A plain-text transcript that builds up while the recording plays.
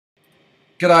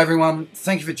G'day everyone,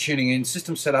 thank you for tuning in.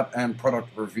 System setup and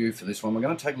product review for this one. We're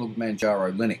going to take a look at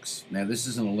Manjaro Linux. Now this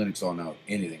isn't a Linux I know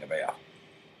anything about,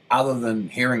 other than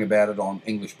hearing about it on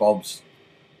English Bob's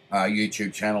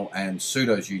YouTube channel and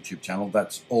Sudo's YouTube channel.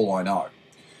 That's all I know.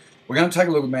 We're going to take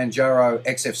a look at Manjaro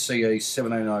XFCE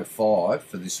 1705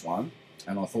 for this one,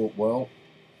 and I thought, well,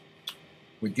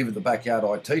 we'd give it the backyard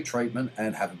IT treatment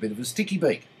and have a bit of a sticky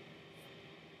beak.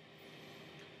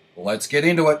 Let's get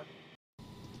into it.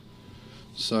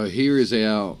 So here is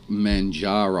our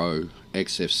Manjaro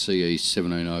XFCE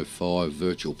 1705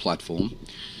 virtual platform.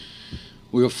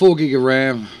 We've got 4 gig of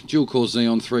RAM, dual core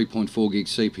Xeon 3.4 gig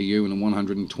CPU and a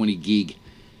 120 gig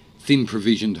thin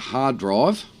provisioned hard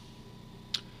drive.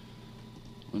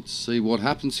 Let's see what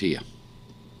happens here.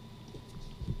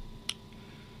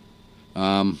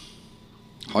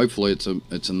 Hopefully it's a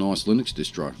nice Linux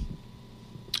distro.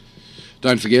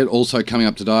 Don't forget, also coming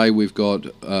up today, we've got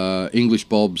English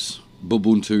Bob's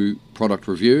Ubuntu product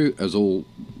review, as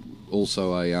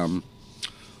also a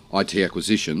IT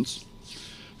acquisitions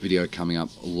video coming up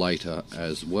later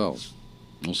as well.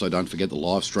 Also, don't forget the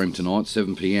live stream tonight,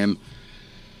 7 PM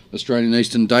Australian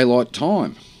Eastern Daylight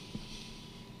Time.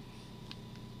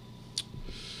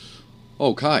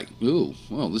 Okay, ooh,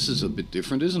 well, this is a bit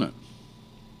different, isn't it?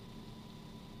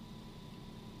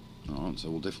 Alright,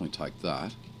 so we'll definitely take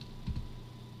that.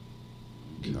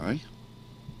 Okay.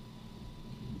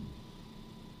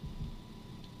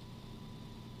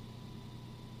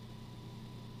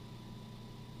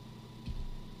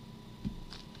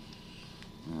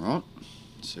 Alright,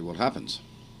 let's see what happens.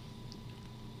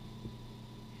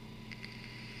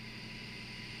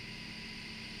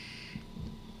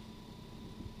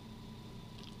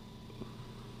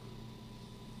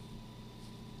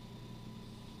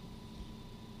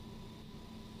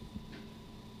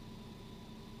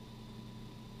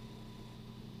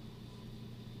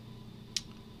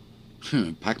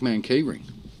 Pac-Man keyring.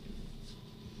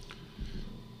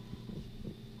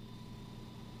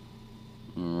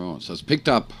 Alright, so it's picked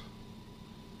up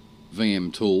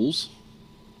VM tools,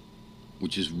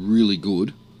 which is really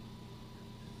good.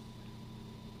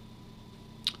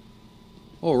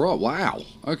 Alright, wow.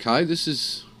 Okay, this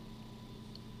is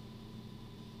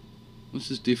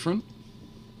different.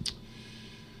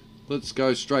 Let's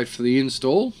go straight for the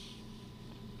install.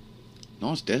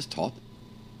 Nice desktop.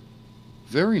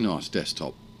 Very nice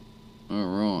desktop.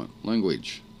 Alright,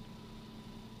 language.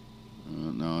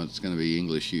 No, it's going to be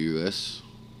English US.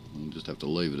 We'll just have to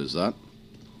leave it as that.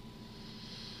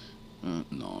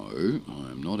 No,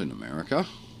 I am not in America.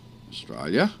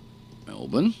 Australia.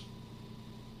 Melbourne.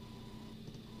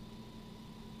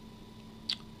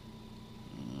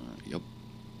 Yep.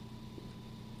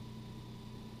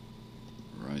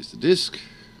 Raise the disk.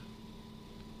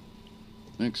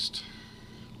 Next.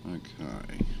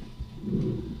 Okay.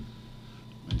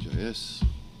 Yes.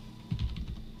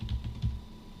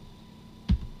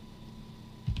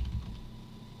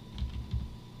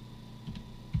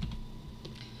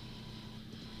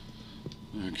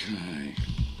 Okay.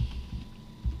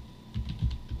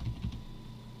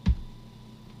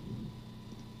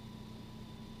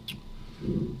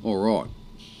 All right.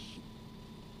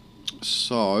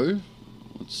 So,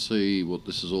 let's see what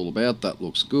this is all about. That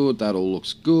looks good. That all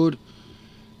looks good.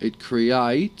 It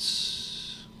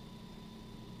creates...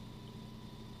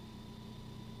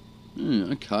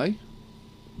 okay.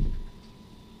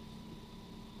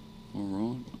 All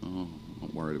right. Oh, I'm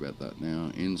not worried about that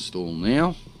now. Install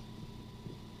now.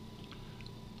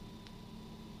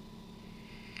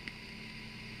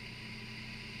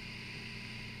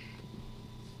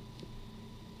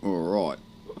 Alright.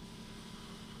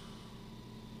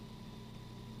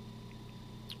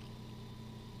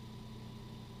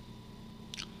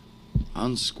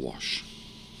 Unsquash.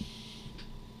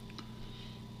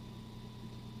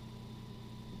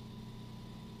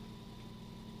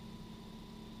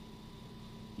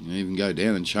 You can even go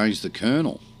down and change the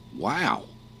kernel. Wow.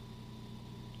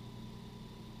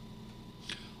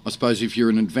 I suppose if you're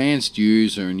an advanced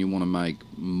user and you want to make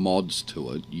mods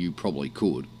to it, you probably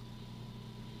could.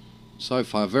 So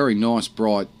far, very nice,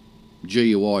 bright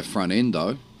GUI front end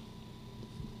though.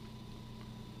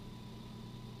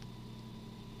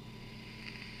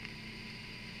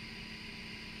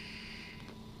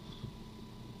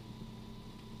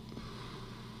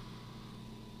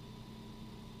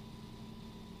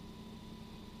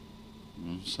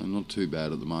 So not too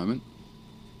bad at the moment.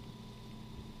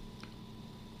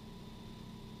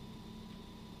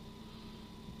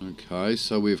 Okay,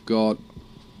 so we've got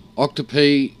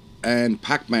Octopi and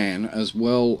Pac-Man, as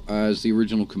well as the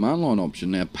original command line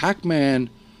option. Now, Pac-Man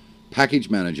Package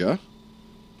Manager,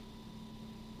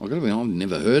 I've got to be honest, I've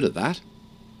never heard of that.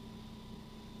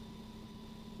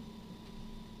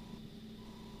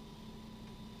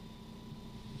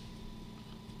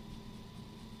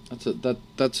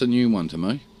 That's a new one to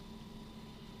me.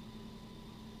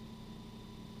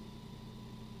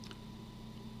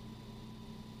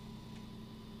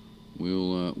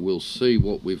 We'll see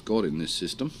what we've got in this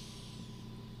system.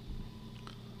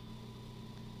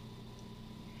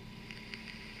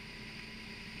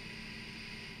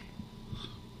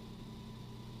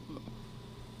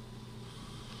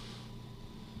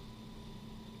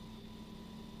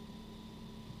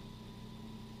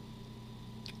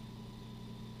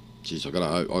 Jeez,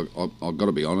 I've got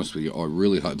to be honest with you. I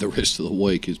really hope the rest of the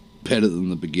week is better than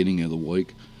the beginning of the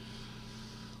week.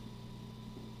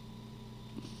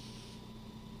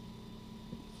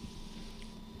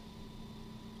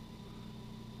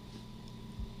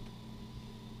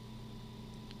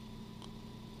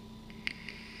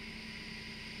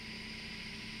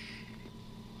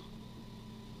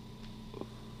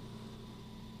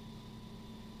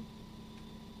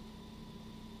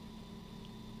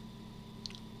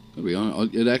 To be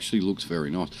honest, it actually looks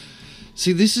very nice.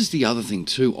 See, this is the other thing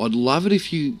too. I'd love it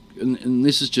if you, and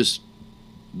this is just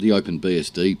the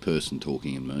OpenBSD person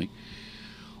talking in me,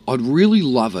 I'd really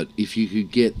love it if you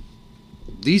could get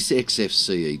this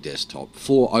XFCE desktop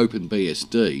for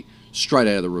OpenBSD straight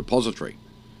out of the repository.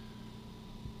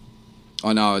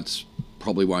 I know it's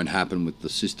probably won't happen with the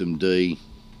systemd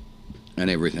and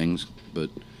everything, but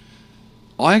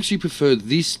I actually prefer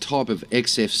this type of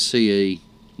XFCE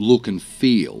look and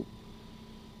feel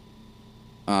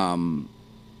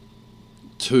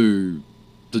to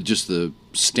just the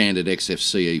standard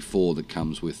XFCE4 that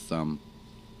comes with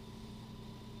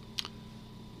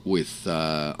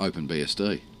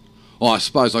OpenBSD. Well, I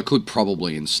suppose I could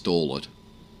probably install it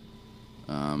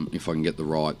if I can get the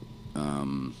right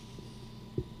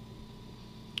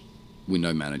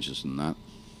window managers and that.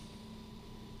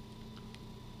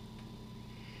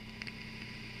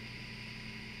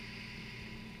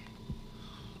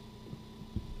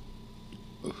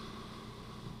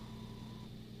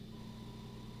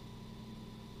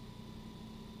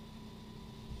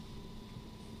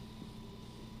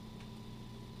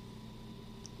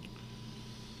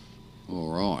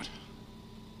 All right.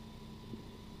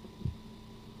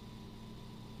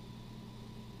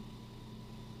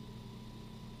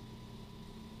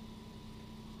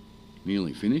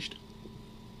 Nearly finished,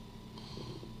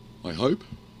 I hope.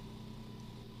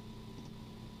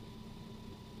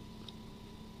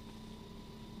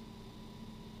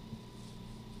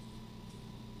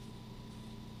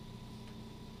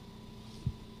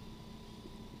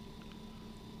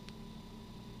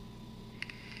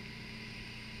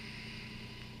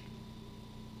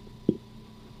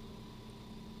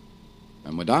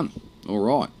 And we're done. All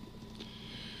right.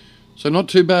 So not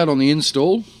too bad on the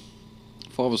install.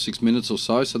 5 or 6 minutes or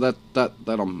so. So that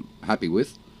I'm happy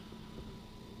with.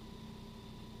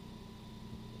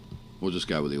 We'll just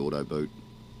go with the auto boot.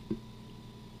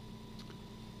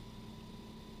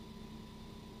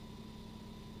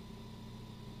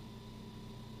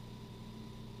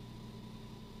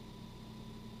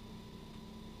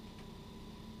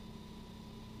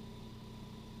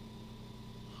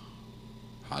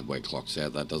 Hardware clock's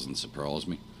out, that doesn't surprise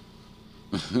me.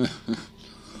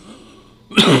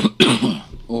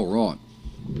 All right.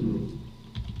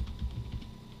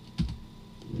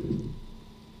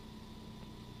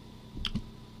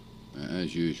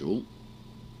 As usual,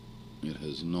 it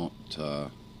has not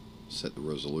set the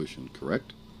resolution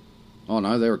correct. Oh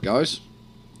no, there it goes.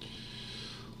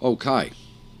 Okay.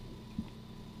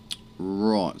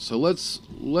 Right, so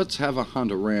let's have a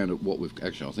hunt around at what we've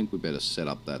actually. I think we better set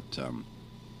up that.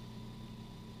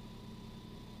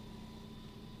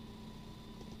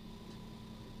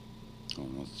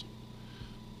 Let's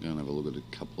go and have a look at a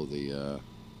couple of the.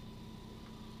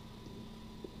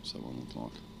 What's that one look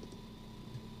like?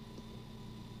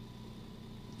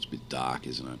 It's a bit dark,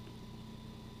 isn't it?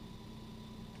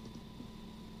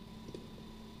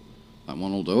 That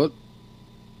one will do it.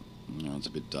 No, it's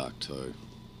a bit dark too.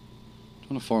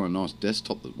 Trying to find a nice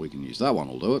desktop that we can use. That one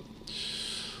will do it.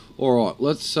 All right,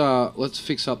 let's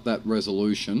fix up that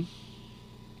resolution.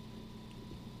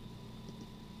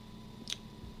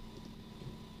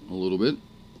 A little bit.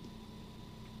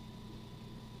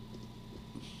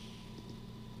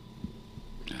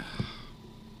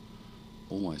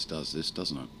 Always does this,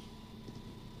 doesn't it?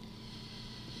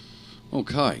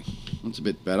 Okay, that's a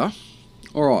bit better.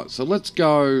 Alright, so let's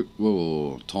go.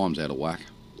 Whoa, time's out of whack.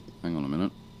 Hang on a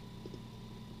minute.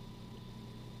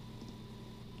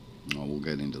 Oh, we'll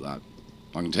get into that.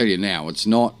 I can tell you now, it's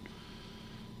not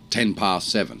 10 past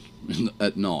 7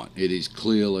 at night. It is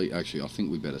clearly. Actually, I think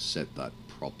we better set that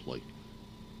properly.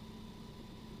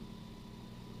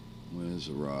 Where's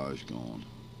the Raj gone?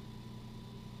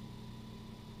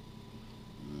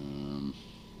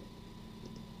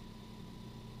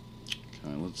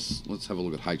 let's have a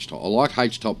look at HTOP. I like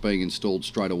HTOP being installed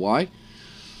straight away.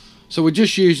 So we're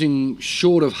just using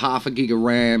short of half a gig of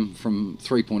RAM from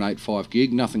 3.85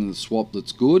 gig. Nothing in the swap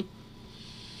that's good.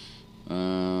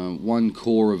 1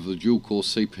 core of the dual core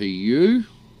CPU.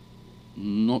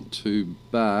 Not too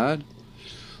bad.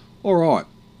 Alright,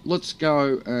 let's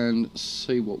go and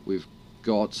see what we've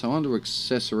got. So under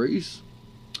accessories,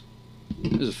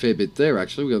 there's a fair bit there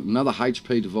actually. We've got another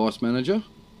HP device manager.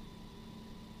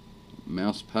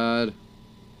 Mouse pad.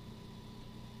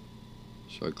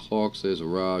 Show clocks, there's a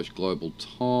Raj global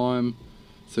time.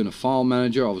 Thinner file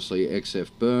manager, obviously XF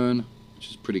burn, which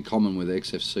is pretty common with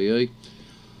XFCE.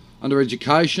 Under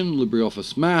education,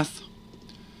 LibreOffice Math.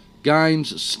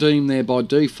 Games, Steam there by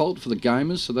default for the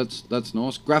gamers, so that's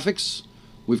nice. Graphics,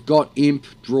 we've got IMP,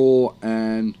 Draw,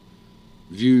 and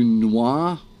Vue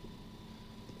Noir.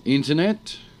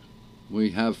 Internet,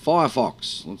 we have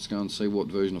Firefox. Let's go and see what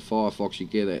version of Firefox you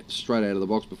get straight out of the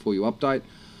box before you update.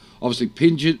 Obviously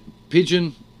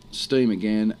Pigeon, Steam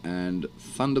again, and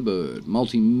Thunderbird.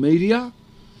 Multimedia,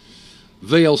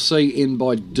 VLC in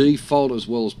by default as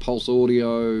well as Pulse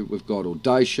Audio. We've got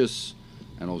Audacious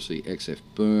and obviously XF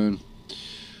Burn.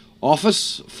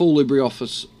 Office, full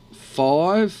LibreOffice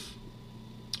 5,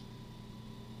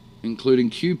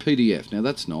 including QPDF. Now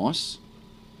that's nice.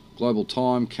 Global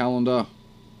time, calendar,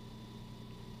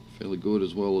 fairly good,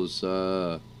 as well as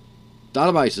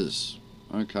databases.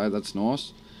 Okay, that's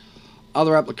nice.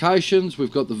 Other applications,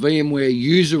 we've got the VMware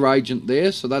user agent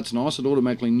there, so that's nice. It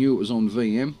automatically knew it was on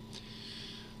VM.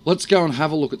 Let's go and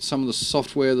have a look at some of the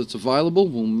software that's available.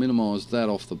 We'll minimize that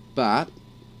off the bat.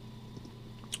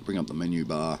 Bring up the menu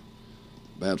bar.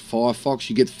 About Firefox,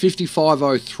 you get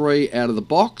 5503 out of the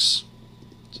box,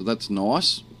 so that's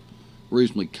nice.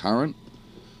 Reasonably current.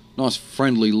 Nice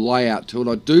friendly layout to it.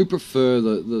 I do prefer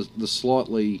the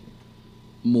slightly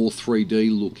more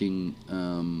 3D looking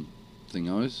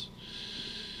thingos.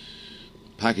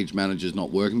 Package manager's not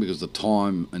working because the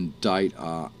time and date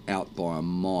are out by a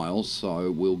mile, so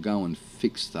we'll go and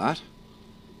fix that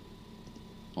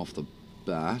off the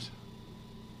bat.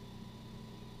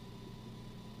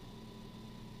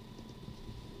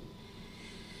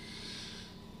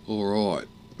 Alright.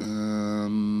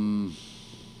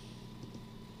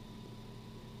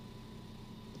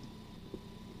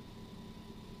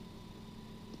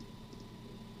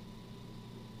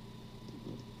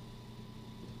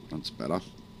 That's better.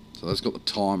 So that's got the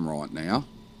time right now,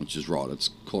 which is right. It's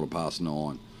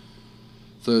 9:15.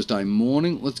 Thursday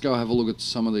morning. Let's go have a look at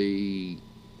some of the...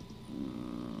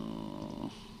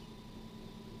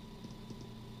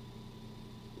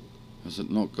 has it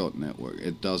not got network?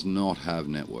 It does not have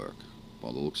network,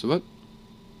 by the looks of it.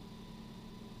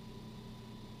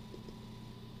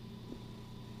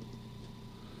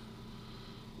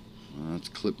 That's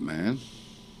Clipman.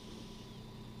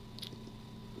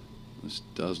 This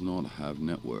does not have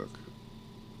network.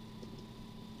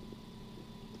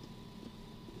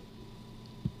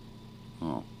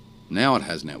 Oh, now it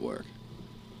has network.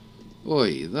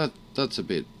 Oi, that's a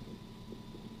bit...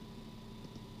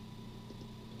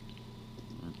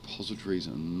 Repositories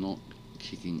are not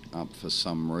kicking up for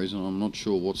some reason. I'm not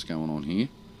sure what's going on here.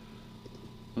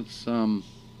 Let's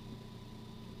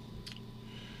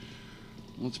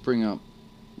bring up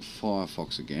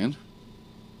Firefox again.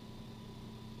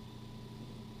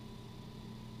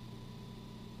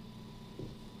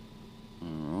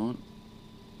 Alright.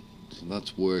 So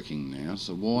that's working now.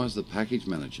 So why is the package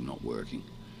manager not working?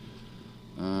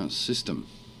 System.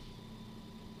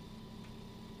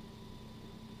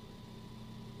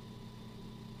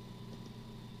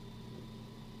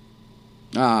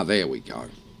 Ah, there we go.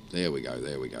 There we go.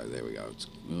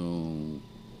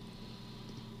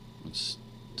 It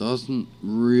doesn't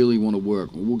really want to work.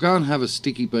 We'll go and have a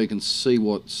sticky beak and see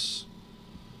what's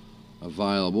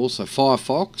available. So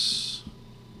Firefox.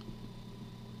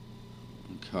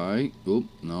 Okay. Oop,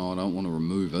 no, I don't want to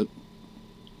remove it.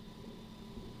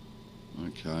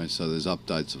 Okay, so there's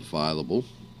updates available.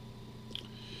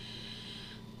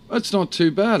 That's not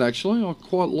too bad, actually. I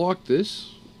quite like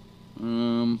this.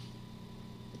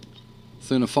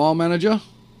 Thinner file manager,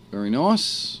 very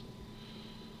nice.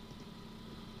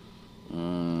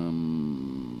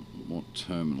 What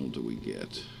terminal do we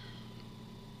get?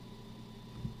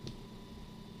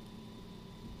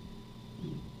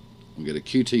 We get a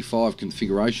Qt5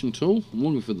 configuration tool. I'm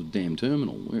looking for the damn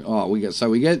terminal. Oh, we get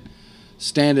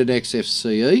standard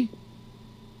XFCE.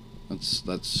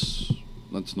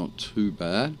 That's not too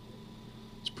bad.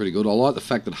 It's pretty good. I like the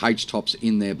fact that HTOP's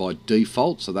in there by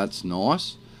default, so that's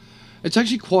nice. It's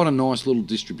actually quite a nice little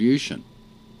distribution.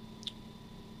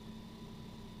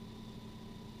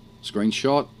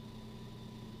 Screenshot.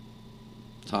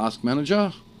 Task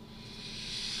Manager.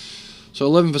 So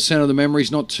 11% of the memory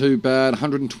is not too bad.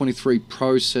 123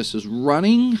 processors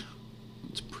running.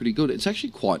 It's pretty good. It's actually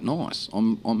quite nice.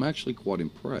 I'm actually quite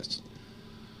impressed.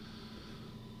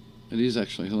 It is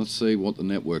actually. Let's see what the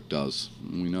network does.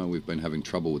 We know we've been having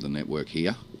trouble with the network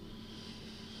here.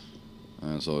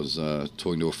 As I was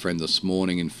talking to a friend this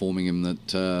morning, informing him that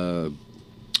the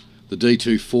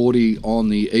D240 on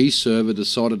the E server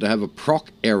decided to have a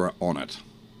proc error on it.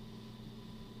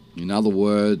 In other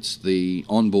words, the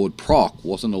onboard proc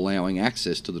wasn't allowing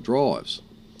access to the drives.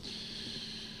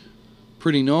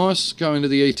 Pretty nice. Going to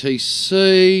the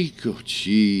ETC. Oh,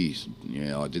 jeez.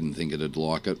 Yeah, I didn't think it'd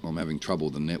like it. I'm having trouble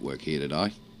with the network here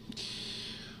today.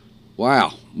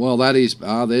 Wow. Well, that is...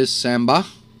 there's Samba.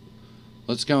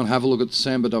 Let's go and have a look at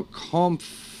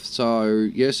samba.conf. So,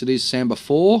 yes, it is Samba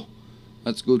 4.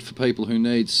 That's good for people who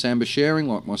need Samba sharing,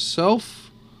 like myself.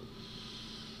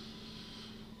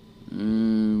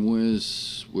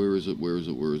 Where is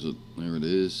it? There it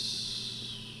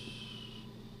is.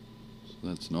 So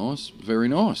that's nice. Very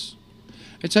nice.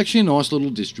 It's actually a nice little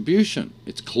distribution.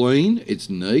 It's clean. It's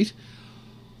neat.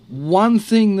 One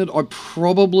thing that I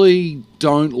probably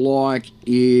don't like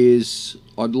is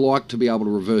I'd like to be able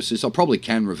to reverse this. I probably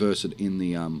can reverse it in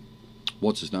the,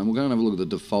 what's his name? We're going to have a look at the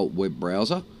default web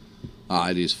browser.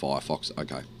 It is Firefox.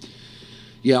 Okay.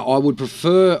 Yeah, I would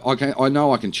prefer... Okay, I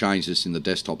know I can change this in the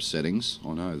desktop settings.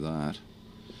 I know that.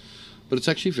 But it's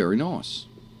actually very nice.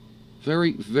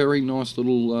 Very, very nice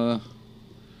little... I'm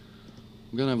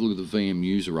going to have a look at the VM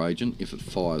user agent if it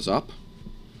fires up.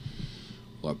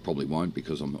 Well, I probably won't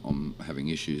because I'm having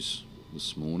issues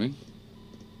this morning.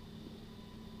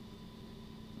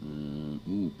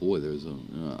 Oh boy, there's a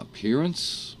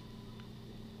appearance.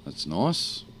 That's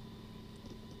nice.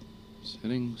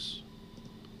 Settings.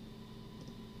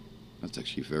 That's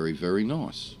actually very, very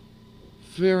nice.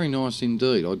 Very nice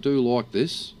indeed. I do like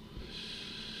this.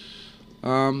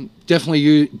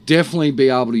 Definitely be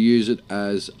able to use it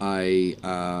as a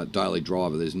daily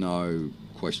driver. There's no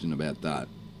question about that.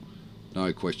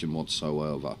 No question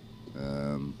whatsoever.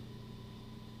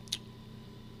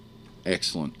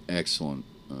 Excellent, excellent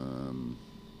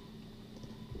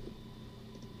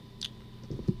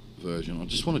version. I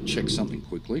just want to check something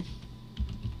quickly.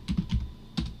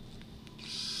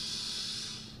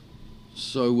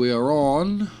 So we are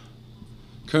on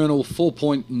kernel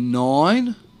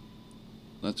 4.9.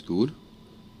 That's good.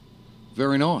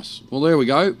 Very nice. Well, there we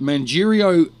go.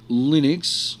 Manjaro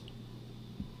Linux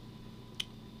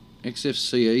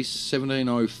XFCE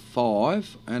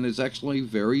 1705, and it's actually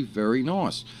very, very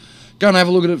nice. Go and have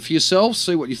a look at it for yourself,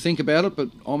 see what you think about it, but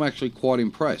I'm actually quite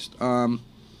impressed. Not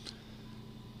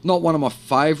one of my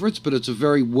favourites, but it's a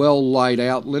very well laid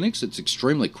out Linux. It's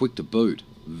extremely quick to boot.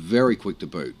 Very quick to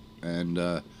boot.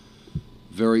 And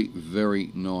very,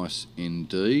 very nice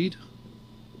indeed.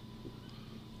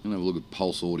 I'm going to have a look at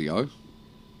Pulse Audio.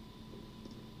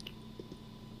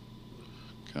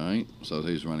 Okay, so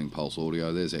he's running Pulse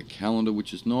Audio. There's our calendar,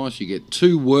 which is nice. You get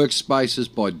 2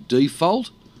 workspaces by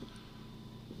default.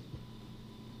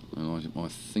 And I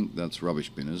think that's rubbish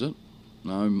bin, is it?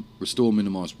 No, restore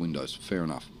minimized windows. Fair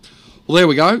enough. Well, there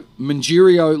we go.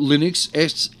 Manjaro Linux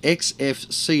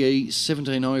XFCE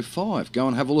 1705. Go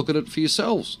and have a look at it for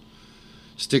yourselves.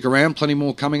 Stick around, plenty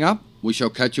more coming up. We shall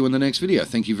catch you in the next video.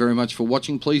 Thank you very much for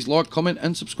watching. Please like, comment,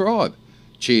 and subscribe.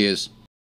 Cheers.